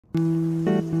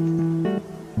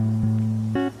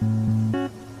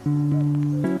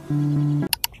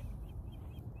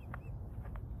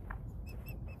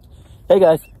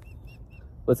guys,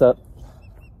 what's up?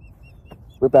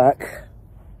 We're back.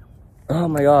 Oh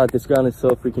my god, this ground is so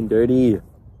freaking dirty.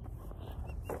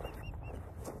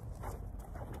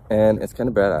 And it's kind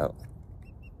of bad out.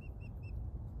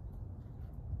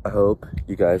 I hope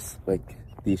you guys like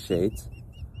these shades.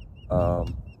 But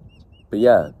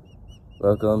yeah,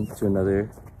 welcome to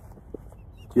another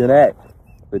Q&A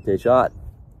with Deshaun.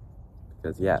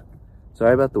 Because yeah,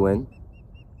 sorry about the wind.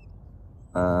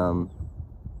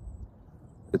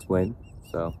 It's wind,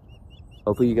 so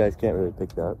hopefully you guys can't really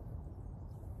pick it up.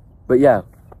 But yeah,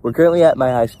 we're currently at my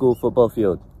high school football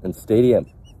field and stadium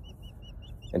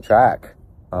and track.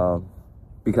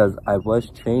 Because I was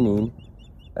training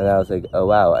and I was like, oh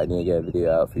wow, I need to get a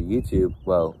video out for YouTube.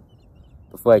 Well,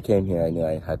 before I came here, I knew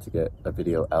I had to get a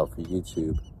video out for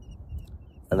YouTube.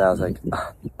 And I was like,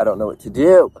 I don't know what to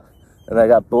do. And I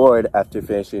got bored after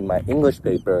finishing my English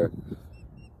paper.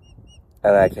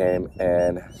 And I came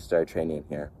and started training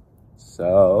here.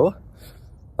 So,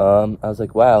 I was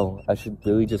like, wow, I should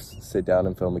really just sit down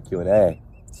and film a Q&A.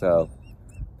 So,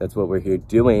 that's what we're here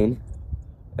doing.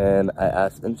 And I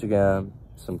asked Instagram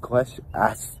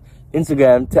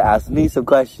to ask me some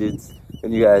questions.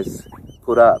 And you guys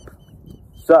pulled up.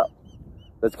 So,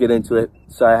 let's get into it.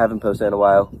 Sorry I haven't posted in a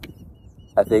while.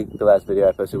 I think the last video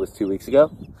I posted was 2 weeks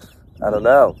ago. I don't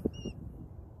know.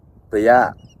 But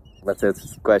yeah, let's answer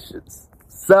some questions.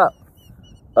 So,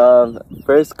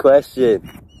 first question.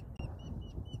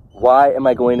 Why am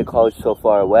I going to college so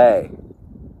far away?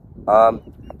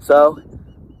 So,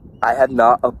 I have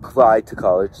not applied to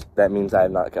college. That means I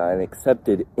have not gotten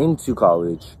accepted into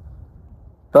college.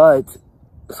 But,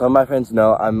 some of my friends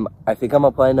know I think I'm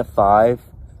applying to 5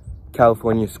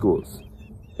 California schools.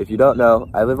 If you don't know,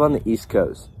 I live on the East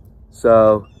Coast.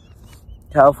 So,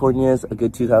 California is a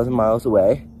good 2,000 miles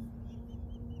away.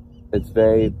 It's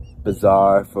very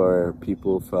bizarre for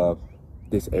people from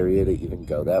this area to even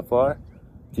go that far.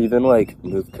 To even like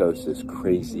move coast is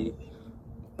crazy.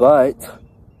 But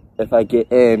if I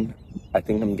get in, I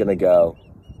think I'm gonna go.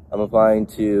 I'm applying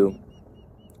to,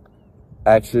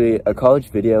 actually a college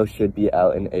video should be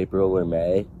out in April or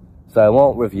May. So I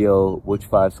won't reveal which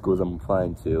 5 schools I'm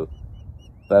applying to.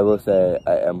 But I will say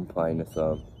I am applying to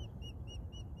some.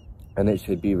 And it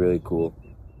should be really cool.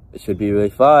 It should be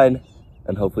really fun.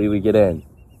 And hopefully we get in.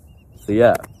 So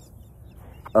yeah,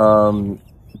 the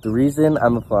reason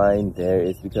I'm applying there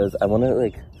is because I want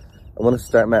to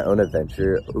start my own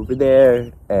adventure over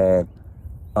there, and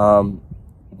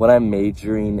what I'm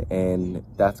majoring in,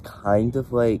 that's kind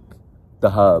of like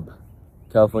the hub.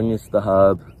 California's the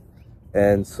hub,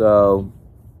 and so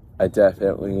I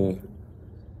definitely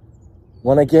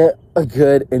want to get a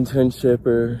good internship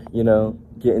or, you know,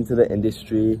 get into the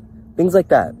industry, things like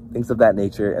that, things of that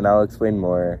nature, and I'll explain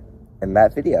more in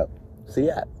that video. So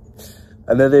yeah,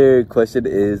 another question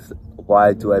is,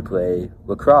 why do I play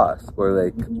lacrosse? Or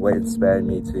like, what inspired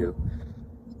me to?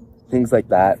 Things like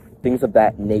that, things of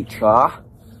that nature.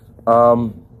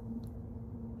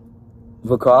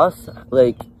 Lacrosse,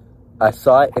 like, I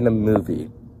saw it in a movie,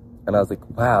 and I was like,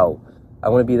 wow, I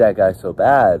want to be that guy so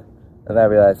bad. And then I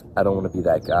realized I don't want to be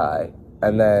that guy.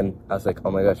 And then I was like,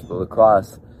 oh my gosh, but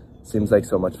lacrosse seems like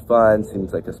so much fun,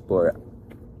 seems like a sport.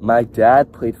 My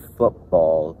dad played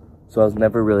football. So I was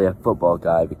never really a football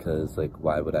guy because, like,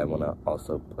 why would I want to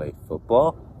also play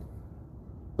football?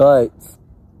 But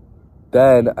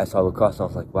then I saw lacrosse and I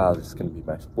was like, wow, this is going to be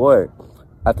my sport.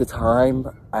 At the time,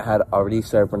 I had already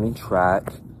started running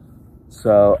track.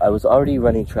 So I was already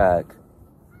running track.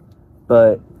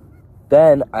 But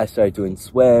then I started doing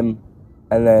swim.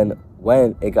 And then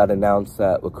when it got announced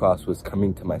that lacrosse was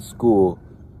coming to my school,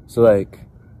 so, like,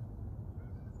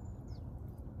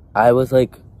 I was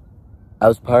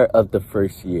part of the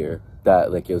first year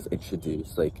that, like, it was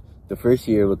introduced. Like, the first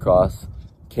year lacrosse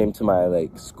came to my,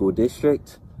 like, school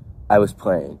district, I was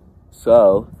playing.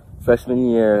 So, freshman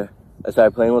year, I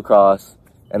started playing lacrosse,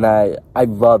 and I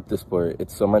love the sport.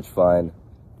 It's so much fun.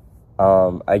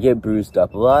 I get bruised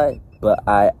up a lot, but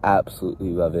I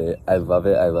absolutely love it. I love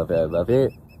it, I love it, I love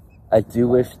it. I do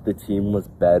wish the team was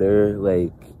better,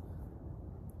 like,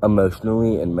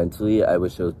 emotionally and mentally. I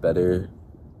wish it was better.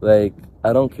 Like,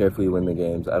 I don't care if we win the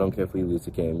games. I don't care if we lose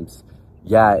the games.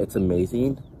 Yeah, it's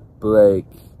amazing. But, like,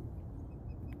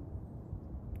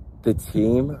 the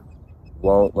team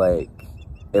won't, like,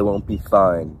 it won't be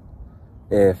fun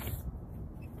if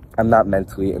I'm not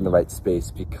mentally in the right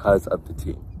space because of the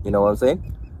team. You know what I'm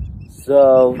saying?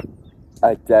 So,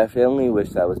 I definitely wish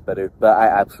that was better. But I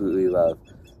absolutely love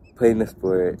playing the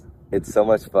sport. It's so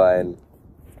much fun.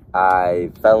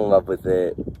 I fell in love with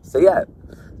it. So, yeah.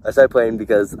 I started playing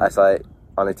because I saw it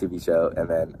on a TV show, and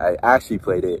then I actually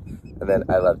played it, and then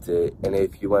I loved it. And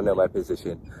if you want to know my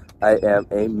position, I am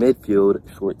a midfield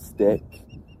short stick.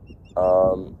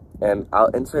 And I'll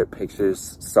insert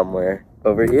pictures somewhere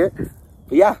over here.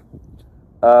 But yeah,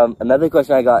 another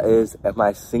question I got is, am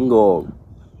I single?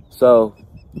 So,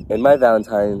 in my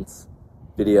Valentine's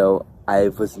video, I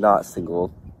was not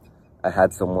single. I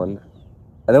had someone,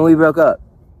 and then we broke up.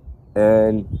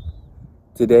 And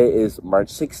today is March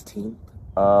 16th.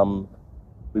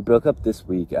 We broke up this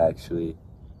week, actually.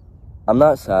 I'm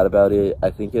not sad about it. I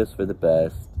think it was for the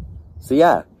best. So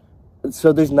yeah.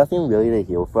 So there's nothing really to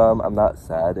heal from. I'm not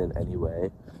sad in any way,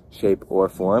 shape, or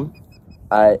form.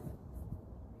 I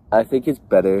think it's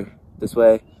better this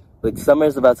way. Like, summer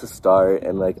is about to start,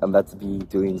 and like, I'm about to be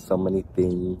doing so many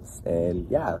things, and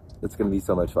yeah, it's gonna be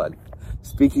so much fun.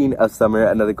 Speaking of summer,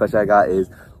 another question I got is,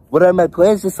 what are my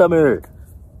plans this summer?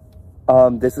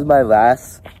 This is my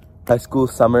last high school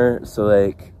summer, so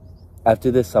like,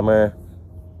 after this summer,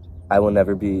 I will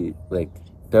never be like,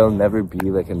 there'll never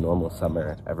be like a normal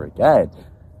summer ever again,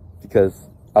 because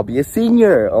I'll be a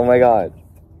senior. Oh my god.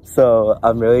 So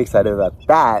I'm really excited about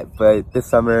that. But this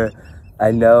summer,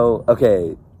 I know,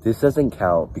 okay, this doesn't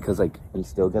count because like I'm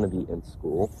still gonna be in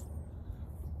school,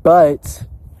 but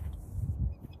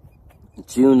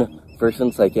June 1st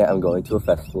and 2nd, I'm going to a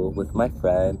festival with my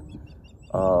friend.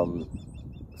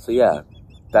 So yeah,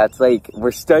 that's like,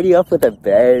 we're starting off with a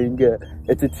bang.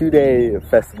 It's a 2-day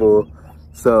festival,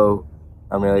 so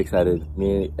I'm really excited.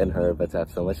 Me and her are about to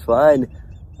have so much fun.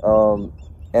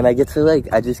 And I get to like,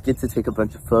 I just get to take a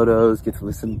bunch of photos, get to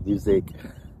listen to music,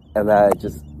 and I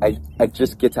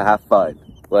just get to have fun.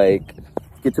 Like,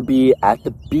 get to be at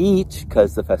the beach,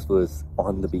 because the festival is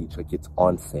on the beach, like it's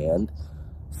on sand.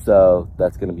 So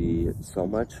that's gonna be so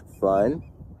much fun.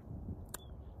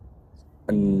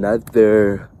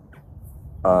 Another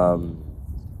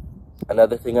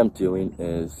thing I'm doing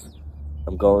is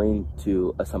I'm going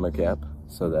to a summer camp.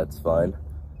 So that's fun.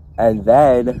 And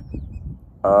then,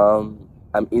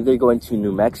 I'm either going to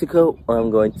New Mexico or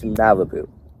I'm going to Malibu.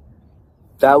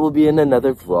 That will be in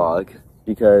another vlog,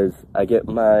 because I get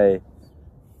my,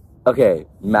 okay,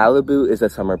 Malibu is a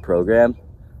summer program.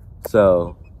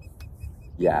 So,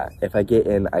 yeah, if I get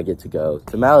in, I get to go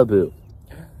to Malibu.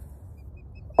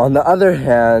 On the other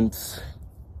hand,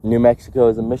 New Mexico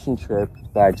is a mission trip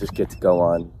that I just get to go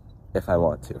on if I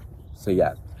want to. So,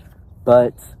 yeah.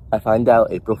 But I find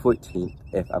out April 14th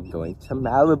if I'm going to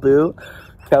Malibu,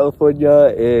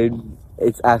 California, and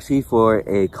it's actually for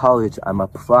a college I'm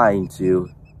applying to.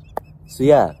 So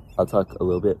yeah, I'll talk a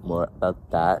little bit more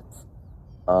about that.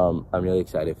 I'm really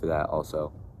excited for that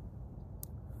also.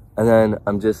 And then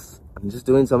I'm just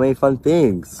doing so many fun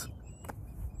things.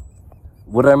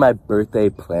 What are my birthday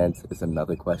plans is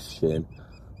another question.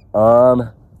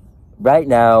 Right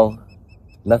now,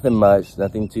 nothing much,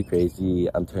 nothing too crazy.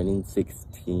 I'm turning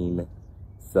 16,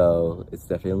 so it's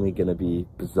definitely gonna be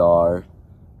bizarre.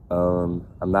 I'm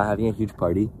not having a huge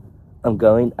party. I'm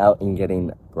going out and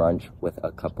getting brunch with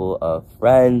a couple of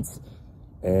friends,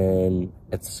 and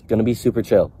it's gonna be super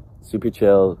chill,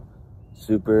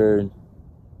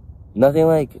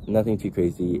 nothing too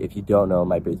crazy. If you don't know,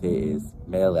 my birthday is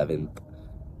May 11th,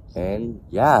 and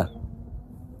yeah.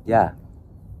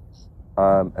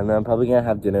 And then I'm probably gonna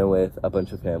have dinner with a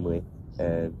bunch of family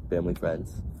and family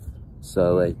friends.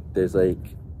 So like, there's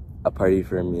like a party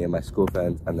for me and my school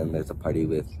friends, and then there's a party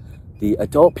with the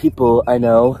adult people I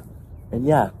know, and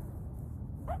yeah.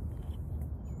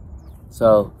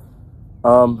 So,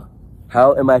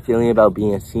 how am I feeling about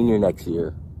being a senior next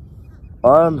year?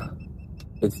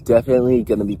 It's definitely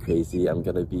gonna be crazy. I'm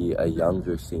gonna be a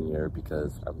younger senior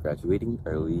because I'm graduating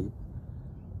early,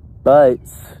 but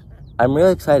I'm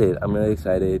really excited. I'm really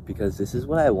excited because this is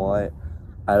what I want.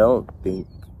 I don't think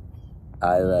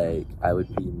I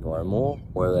would be normal,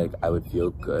 or like I would feel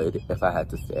good if I had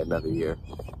to stay another year.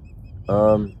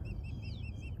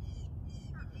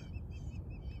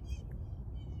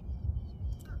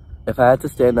 If I had to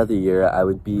stay another year, I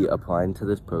would be applying to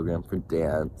this program for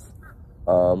dance.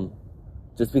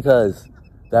 Just because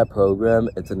that program,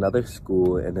 it's another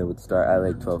school, and it would start at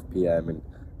like 12 p.m. and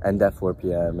end at 4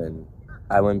 p.m. and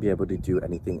I wouldn't be able to do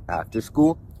anything after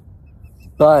school.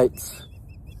 But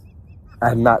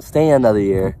I'm not staying another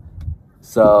year,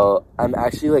 so I'm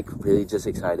actually like really just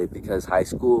excited because high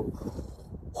school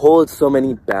holds so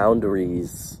many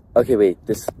boundaries. Okay, wait,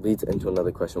 this leads into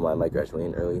another question. Why am I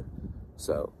graduating early?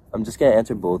 So I'm just gonna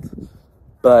answer both.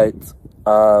 But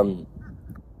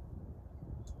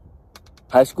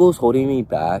high school is holding me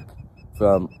back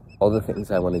from all the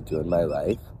things I want to do in my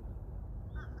life.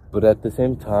 But at the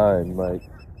same time, like,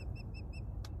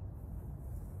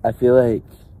 I feel like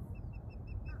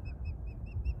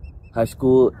high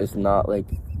school is not like,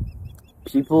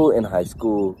 people in high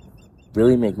school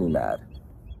really make me mad.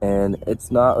 And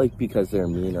it's not like because they're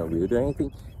mean or rude or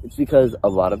anything. It's because a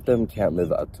lot of them can't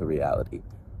live up to reality.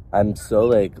 I'm so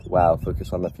like, wow,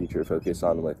 focus on the future, focus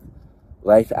on what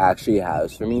life actually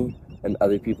has for me. And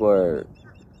other people are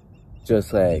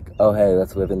just like, oh, hey,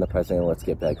 let's live in the present and let's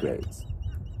get bad grades.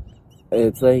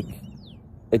 It's like,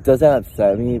 it doesn't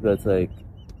upset me, but it's like,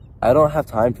 I don't have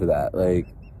time for that. Like,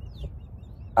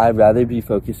 I'd rather be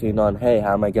focusing on, hey,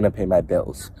 how am I going to pay my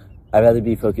bills? I'd rather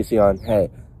be focusing on, hey,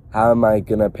 how am I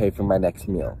going to pay for my next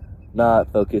meal?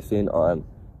 Not focusing on,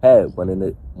 hey,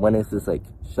 when is this, like,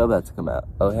 show about to come out?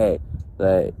 Oh, hey,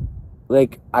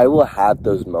 like, I will have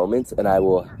those moments, and I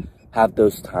will have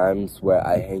those times where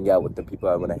I hang out with the people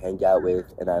I want to hang out with,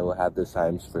 and I will have those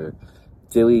times for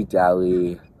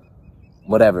dilly-dally,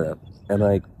 whatever, and,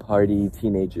 like, party,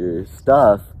 teenager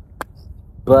stuff.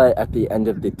 But at the end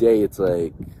of the day, it's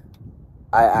like,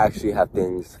 I actually have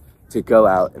things to go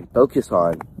out and focus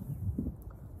on.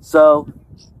 So,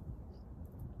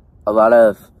 a lot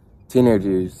of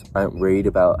teenagers aren't worried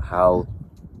about how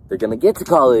they're gonna get to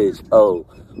college. Oh,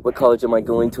 what college am I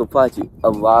going to apply to? A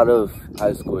lot of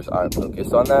high schoolers aren't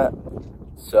focused on that.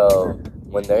 So,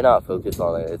 when they're not focused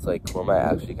on it, it's like, who am I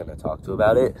actually gonna talk to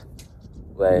about it?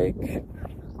 Like,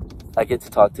 I get to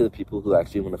talk to the people who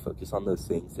actually want to focus on those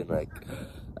things and, like,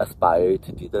 aspire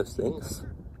to do those things.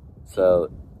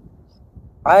 So,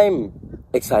 I'm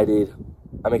excited.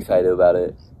 I'm excited about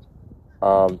it.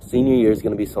 Senior year is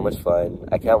going to be so much fun.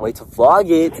 I can't wait to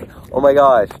vlog it. Oh my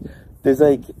gosh. There's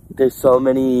so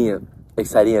many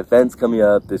exciting events coming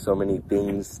up. There's so many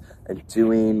things and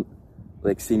doing,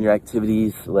 like, senior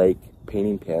activities, like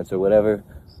painting pants or whatever.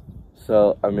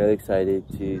 So, I'm really excited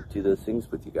to do those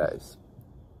things with you guys.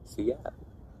 So yeah,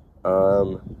 I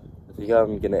think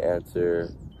I'm gonna answer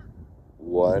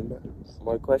one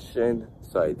more question.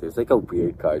 Sorry, there's like a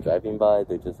weird car driving by.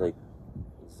 They're just like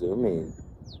zooming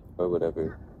or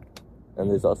whatever. And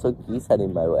there's also geese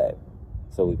heading my way.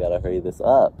 So we gotta hurry this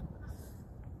up.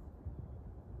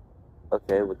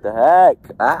 Okay, what the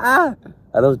heck? I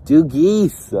don't do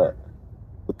geese.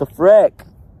 What the frick?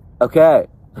 Okay.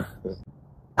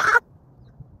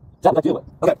 Okay. What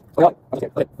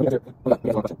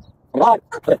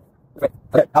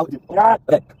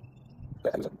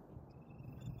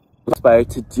aspire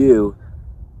to do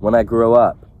when I grow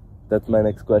up? That's my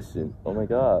next question. Oh my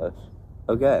gosh.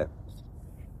 Okay.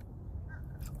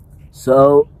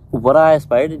 So, what I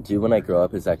aspire to do when I grow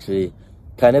up is actually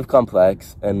kind of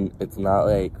complex, and it's not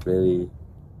like really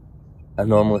a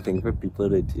normal thing for people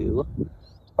to do.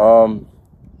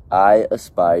 I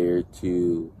aspire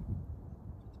to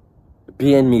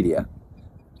be in media.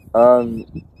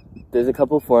 There's a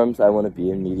couple forums I want to be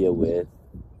in media with.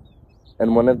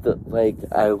 And one of the, like,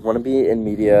 I want to be in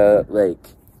media, like,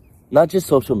 not just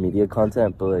social media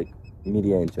content, but, like,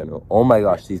 media in general. Oh my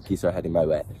gosh, these geese are heading my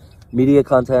way. Media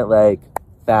content, like,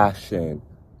 fashion.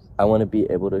 I want to be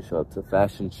able to show up to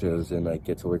fashion shows and, like,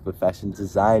 get to work with fashion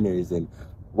designers and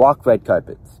walk red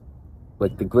carpets.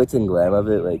 Like, the glitz and glam of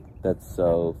it, like, that's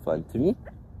so fun to me.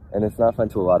 And it's not fun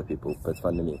to a lot of people, but it's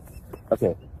fun to me.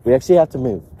 Okay, we actually have to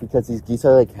move because these geese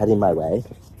are, like, heading my way.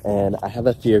 And I have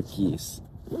a fear of geese.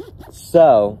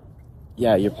 So,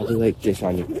 yeah, you're probably like,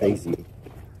 Jason, you're crazy.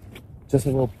 Just a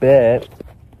little bit,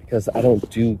 because I don't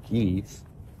do geese.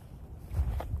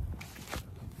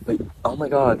 But, oh my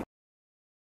god.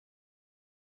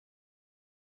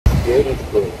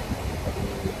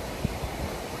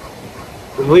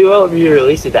 We won't be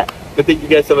releasing that. But thank you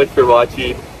guys so much for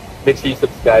watching. Make sure you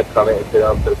subscribe, comment, and turn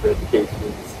on those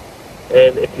notifications.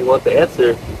 And if you want the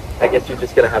answer, I guess you're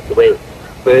just gonna have to wait.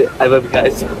 But I love you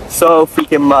guys so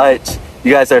freaking much.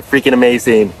 You guys are freaking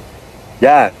amazing.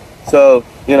 Yeah, so,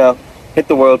 you know, hit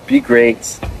the world, be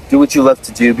great, do what you love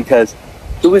to do, because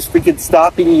who is freaking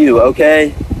stopping you,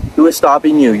 okay? Who is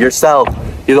stopping you? Yourself.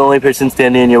 You're the only person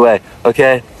standing in your way,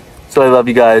 okay? So I love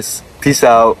you guys. Peace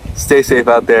out. Stay safe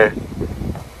out there.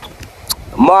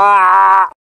 Ma!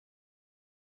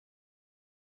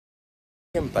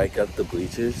 Can bike up the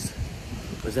bleachers?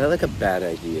 Was that like a bad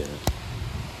idea?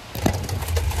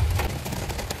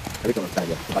 But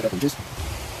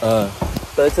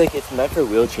it's like, it's meant for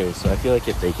wheelchairs, so I feel like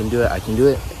if they can do it, I can do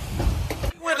it.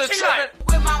 With a shot.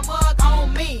 With my mug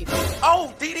on me.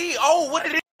 Oh, DD, oh, what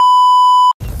it is?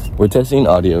 We're testing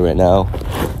audio right now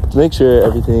to make sure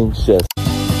everything's just